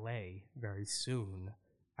to LA very soon,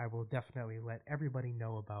 I will definitely let everybody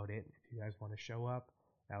know about it. If you guys want to show up,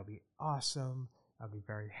 that would be awesome. I'll be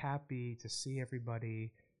very happy to see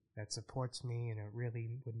everybody that supports me, and it really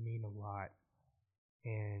would mean a lot.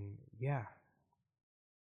 And yeah.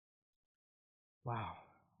 Wow.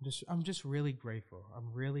 I'm just really grateful.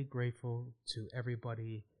 I'm really grateful to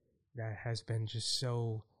everybody that has been just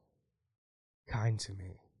so kind to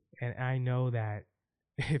me. And I know that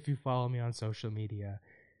if you follow me on social media,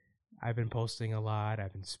 I've been posting a lot,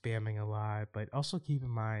 I've been spamming a lot, but also keep in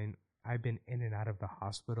mind, I've been in and out of the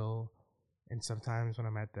hospital. And sometimes when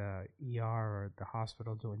I'm at the ER or the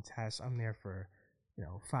hospital doing tests, I'm there for,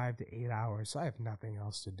 5 to 8 hours. So I have nothing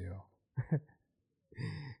else to do.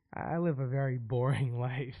 I live a very boring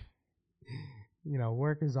life.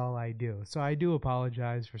 Work is all I do. So I do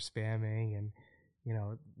apologize for spamming. And,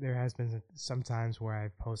 there has been some times where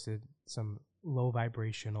I've posted some low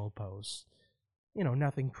vibrational posts.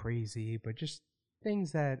 Nothing crazy, but just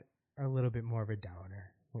things that are a little bit more of a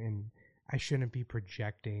downer. And I shouldn't be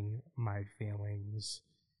projecting my feelings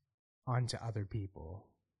onto other people,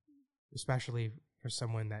 especially for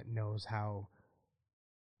someone that knows how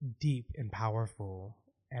deep and powerful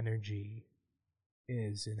energy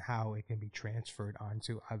is and how it can be transferred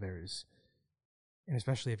onto others. And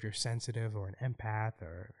especially if you're sensitive or an empath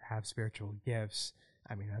or have spiritual gifts,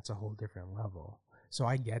 I mean, that's a whole different level. So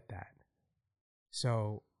I get that.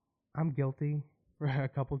 So I'm guilty for a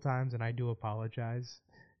couple times, and I do apologize.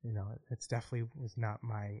 It's definitely was not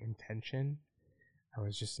my intention. I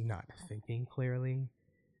was just not thinking clearly.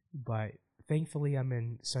 But thankfully, I'm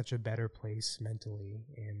in such a better place mentally,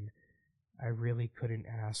 and I really couldn't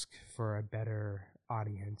ask for a better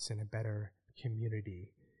audience and a better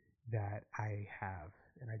community that I have.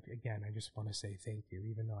 And I just want to say thank you,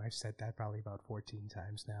 even though I've said that probably about 14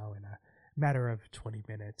 times now in a matter of 20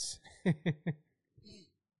 minutes.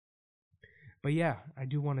 But yeah, I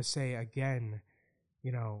do want to say again,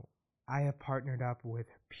 I have partnered up with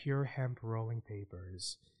Pure Hemp Rolling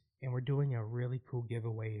Papers, and we're doing a really cool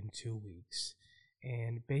giveaway in 2 weeks.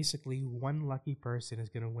 And basically, one lucky person is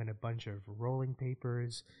going to win a bunch of rolling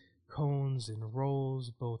papers, cones, and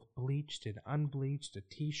rolls, both bleached and unbleached, a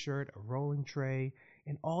t-shirt, a rolling tray.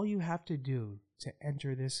 And all you have to do to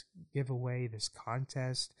enter this giveaway, this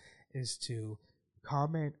contest, is to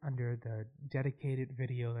comment under the dedicated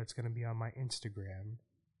video that's going to be on my Instagram.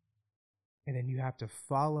 And then you have to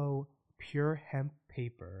follow Pure Hemp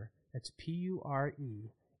Paper. That's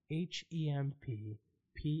PureHempPaper.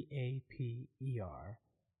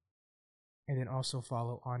 And then also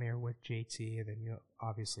follow On Air with JT. And then you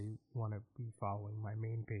obviously want to be following my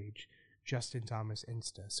main page, Justin Thomas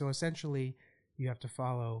Insta. So essentially, you have to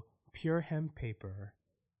follow Pure Hemp Paper,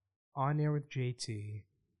 On Air with JT,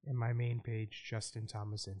 and my main page, Justin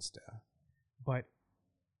Thomas Insta. But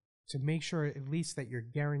to make sure at least that you're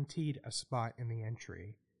guaranteed a spot in the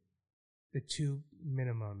entry, the two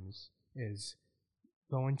minimums is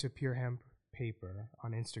going to Pure Hemp Paper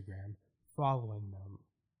on Instagram, following them,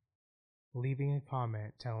 leaving a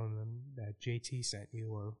comment telling them that JT sent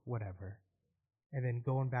you or whatever, and then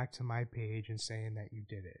going back to my page and saying that you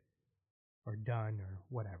did it or done or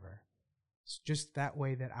whatever. It's just that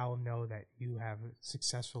way that I'll know that you have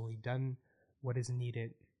successfully done what is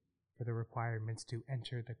needed for the requirements to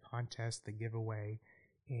enter the contest, the giveaway,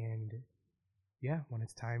 and yeah, when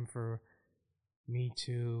it's time for me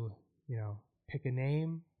to, pick a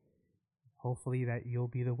name, hopefully that you'll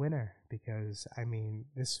be the winner, because I mean,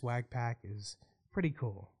 this swag pack is pretty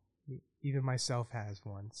cool. Even myself has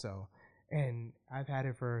one, so, and I've had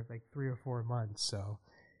it for like 3 or 4 months, so,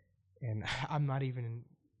 and I'm not even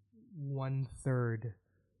 1/3,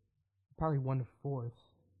 probably 1/4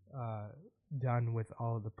 done with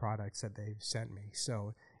all of the products that they've sent me.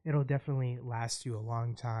 So it'll definitely last you a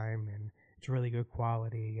long time, and it's really good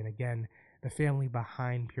quality. And again, the family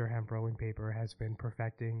behind Pure Hemp Rolling Paper has been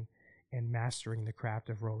perfecting and mastering the craft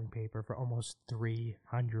of rolling paper for almost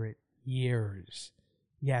 300 years.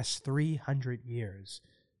 Yes, 300 years.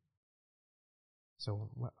 So,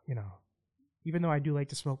 even though I do like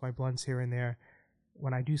to smoke my blunts here and there,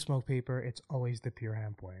 when I do smoke paper, it's always the Pure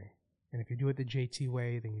Hemp way. And if you do it the JT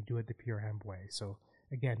way, then you do it the Pure Hemp way. So,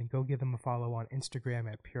 again, go give them a follow on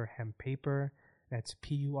Instagram at Pure Hemp Paper. That's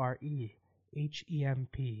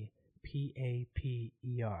PureHempPaper.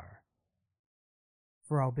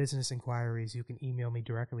 For all business inquiries, you can email me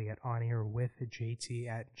directly at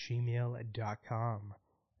onairwithjt@gmail.com.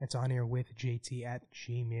 That's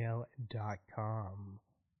onairwithjt@gmail.com.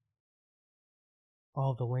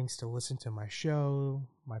 All the links to listen to my show,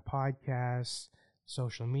 my podcast,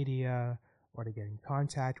 social media, or to get in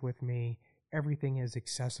contact with me, everything is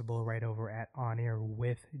accessible right over at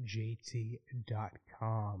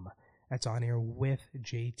onairwithjt.com. That's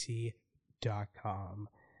onairwithjt.com.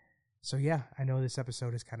 So yeah, I know this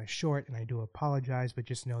episode is kind of short, and I do apologize, but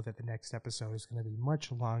just know that the next episode is going to be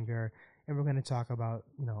much longer, and we're going to talk about,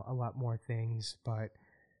 a lot more things. But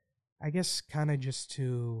I guess kind of just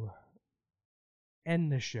to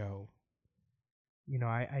end the show,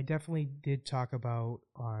 I definitely did talk about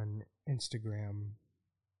on Instagram,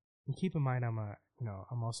 and keep in mind I'm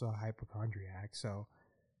also a hypochondriac, so,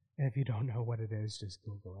 and if you don't know what it is, just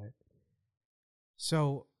Google it.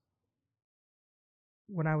 So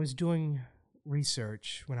when I was doing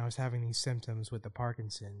research, when I was having these symptoms with the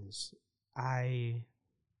Parkinson's, I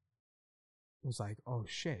was like, oh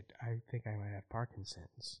shit, I think I might have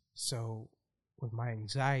Parkinson's. So with my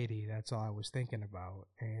anxiety, that's all I was thinking about.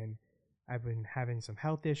 And I've been having some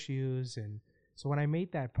health issues. And so when I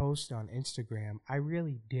made that post on Instagram, I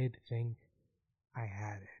really did think I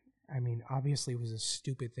had it. I mean, obviously it was a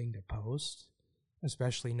stupid thing to post,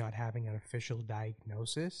 especially not having an official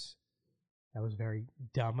diagnosis. That was very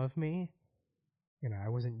dumb of me. I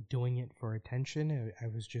wasn't doing it for attention. I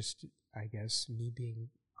was just, I guess, me being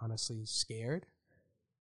honestly scared.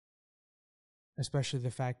 Especially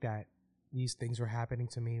the fact that these things were happening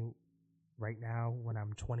to me right now when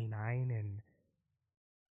I'm 29, and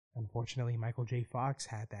unfortunately Michael J. Fox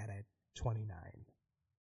had that at 29.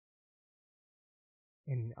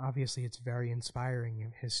 And obviously it's very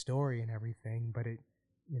inspiring, his story and everything, but it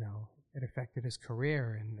affected his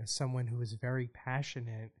career. And as someone who is very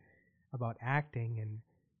passionate about acting and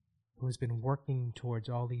who has been working towards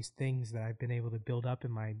all these things that I've been able to build up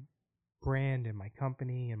in my brand and my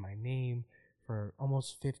company and my name for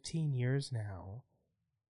almost 15 years now,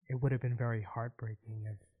 it would have been very heartbreaking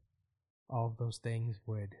if all of those things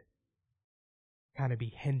would kind of be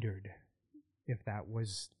hindered if that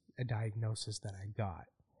was a diagnosis that I got.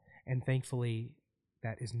 And thankfully,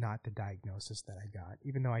 that is not the diagnosis that I got,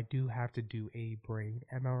 even though I do have to do a brain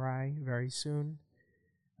MRI very soon,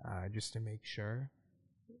 just to make sure.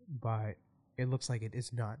 But it looks like it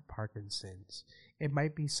is not Parkinson's. It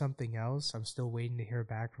might be something else. I'm still waiting to hear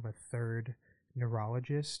back from a third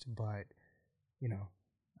neurologist, but,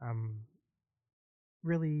 I'm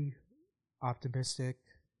really optimistic,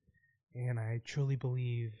 and I truly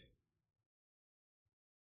believe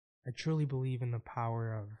in the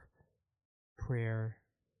power of prayer,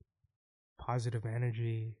 positive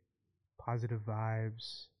energy, positive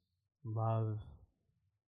vibes, love.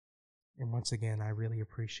 And once again, I really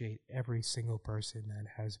appreciate every single person that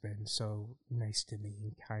has been so nice to me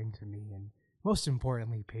and kind to me and most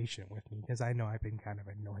importantly, patient with me, because I know I've been kind of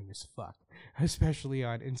annoying as fuck, especially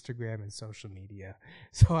on Instagram and social media.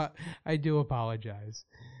 So I do apologize.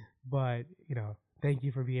 But, thank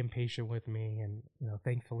you for being patient with me. And,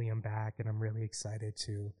 thankfully I'm back and I'm really excited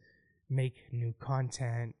to make new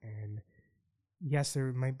content. And yes,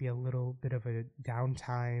 there might be a little bit of a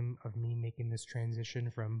downtime of me making this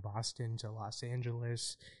transition from Boston to Los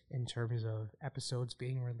Angeles in terms of episodes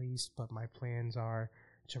being released, but my plans are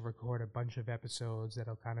to record a bunch of episodes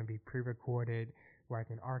that'll kind of be pre-recorded where I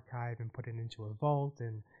can archive and put it into a vault,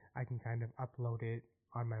 and I can kind of upload it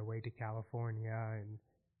on my way to California. And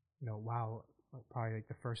while probably like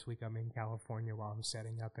the first week I'm in California while I'm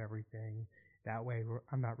setting up everything, that way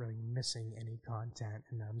I'm not really missing any content,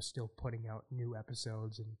 and I'm still putting out new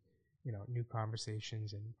episodes and new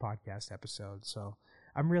conversations and podcast episodes. So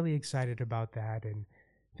I'm really excited about that, and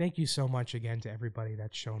thank you so much again to everybody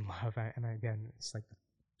that's shown love. And again, it's like the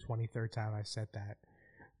 23rd time I said that,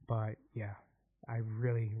 but yeah, I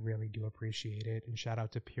really, really do appreciate it. And shout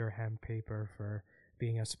out to Pure Hemp Paper for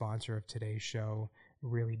being a sponsor of today's show.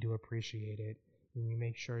 Really do appreciate it. And you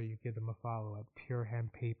make sure you give them a follow at Pure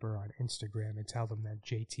Hemp Paper on Instagram and tell them that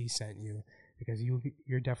JT sent you, because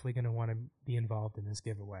you're definitely going to want to be involved in this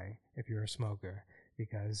giveaway if you're a smoker,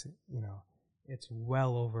 because it's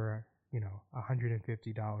well over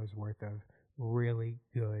 $150 worth of really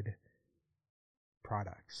good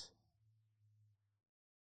products.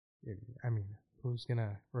 I mean, who's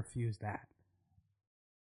gonna refuse that?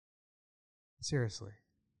 Seriously.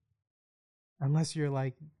 Unless you're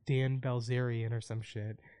like Dan Bilzerian or some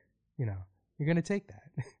shit, you're gonna take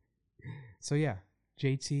that. So yeah,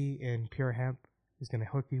 JT and Pure Hemp is gonna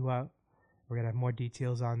hook you up. We're gonna have more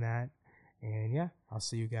details on that. And yeah, I'll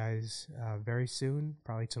see you guys very soon,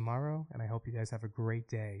 probably tomorrow. And I hope you guys have a great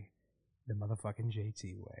day the motherfucking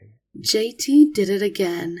JT way. JT did it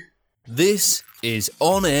again. This is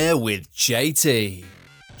On Air with JT.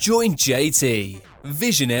 Join JT,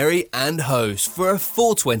 visionary and host for a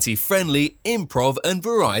 420 friendly improv and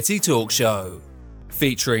variety talk show.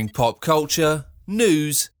 Featuring pop culture,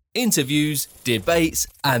 news, interviews, debates,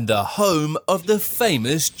 and the home of the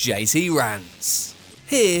famous JT Rants.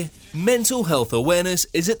 Here, mental health awareness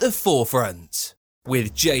is at the forefront,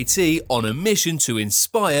 with JT on a mission to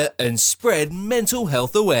inspire and spread mental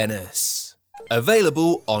health awareness.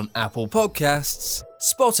 Available on Apple Podcasts,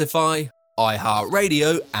 Spotify,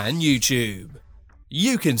 iHeartRadio, and YouTube.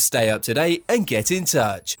 You can stay up to date and get in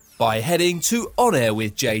touch by heading to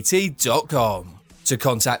onairwithjt.com. To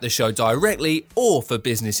contact the show directly or for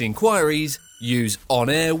business inquiries, use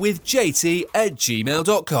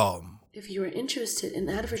onairwithjt@gmail.com. If you are interested in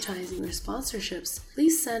advertising or sponsorships,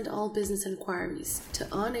 please send all business inquiries to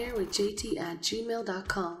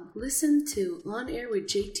onairwithjt@gmail.com. Listen to On Air with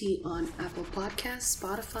JT on Apple Podcasts,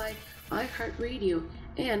 Spotify, iHeartRadio,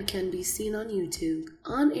 and can be seen on YouTube.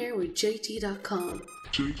 onairwithjt.com.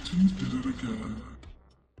 JT did it again.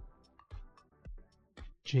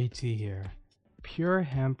 JT here. Pure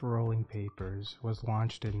Hemp Rolling Papers was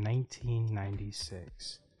launched in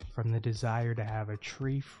 1996 from the desire to have a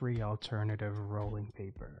tree-free alternative rolling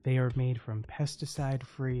paper. They are made from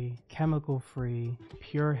pesticide-free, chemical-free,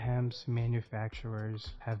 pure hemp's manufacturers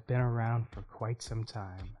have been around for quite some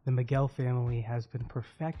time. The Miguel family has been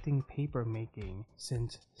perfecting paper making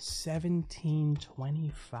since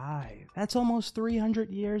 1725. That's almost 300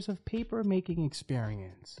 years of paper making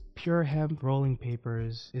experience. Pure Hemp Rolling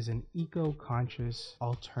Papers is an eco-conscious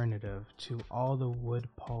alternative to all the wood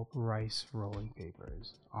pulp rice rolling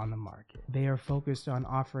papers on the market. They are focused on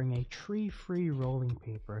offering a tree-free rolling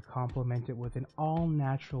paper complemented with an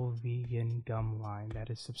all-natural vegan gum line that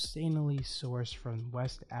is sustainably sourced from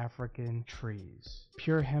West African trees.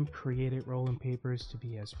 Pure Hemp created rolling papers to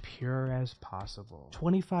be as pure as possible.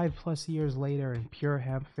 25 plus years later, and Pure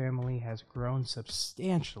Hemp family has grown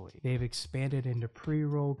substantially. They've expanded into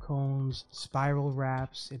pre-roll cones, spiral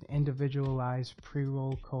wraps, and individualized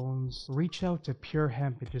pre-roll cones. Reach out to Pure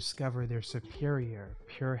Hemp and discover their superior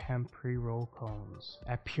Pure Hemp pre-roll cones.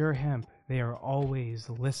 At Pure Hemp, they are always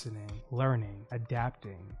listening, learning,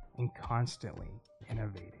 adapting, and constantly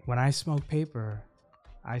innovating. When I smoke paper,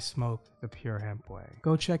 I smoke the Pure Hemp way.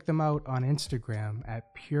 Go check them out on Instagram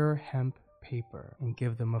at Pure Hemp Paper and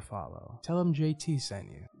give them a follow. Tell them JT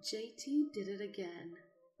sent you. JT did it again.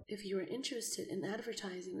 If you are interested in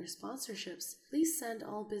advertising or sponsorships, please send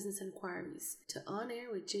all business inquiries to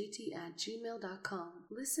onairwithjt@gmail.com.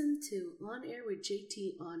 Listen to On Air with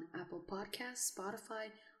JT on Apple Podcasts,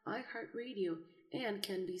 Spotify, iHeartRadio, and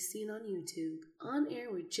can be seen on YouTube.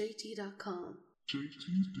 onairwithjt.com.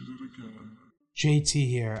 JT did it again. JT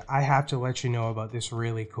here. I have to let you know about this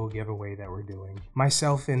really cool giveaway that we're doing.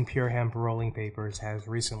 Myself and Pure Hemp Rolling Papers has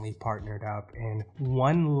recently partnered up, and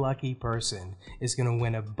one lucky person is going to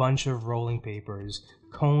win a bunch of rolling papers,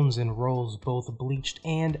 cones and rolls, both bleached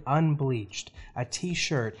and unbleached, a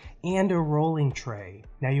t-shirt, and a rolling tray.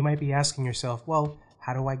 Now you might be asking yourself, well,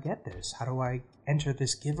 how do I get this? How do I enter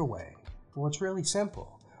this giveaway? Well, it's really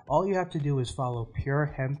simple. All you have to do is follow Pure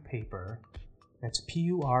Hemp Paper, that's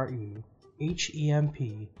PureHempPaper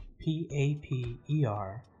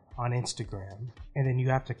on Instagram, and then you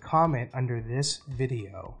have to comment under this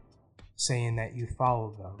video saying that you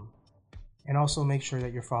follow them, and also make sure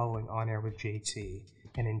that you're following On Air with JT.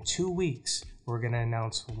 And in 2 weeks we're going to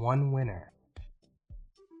announce one winner.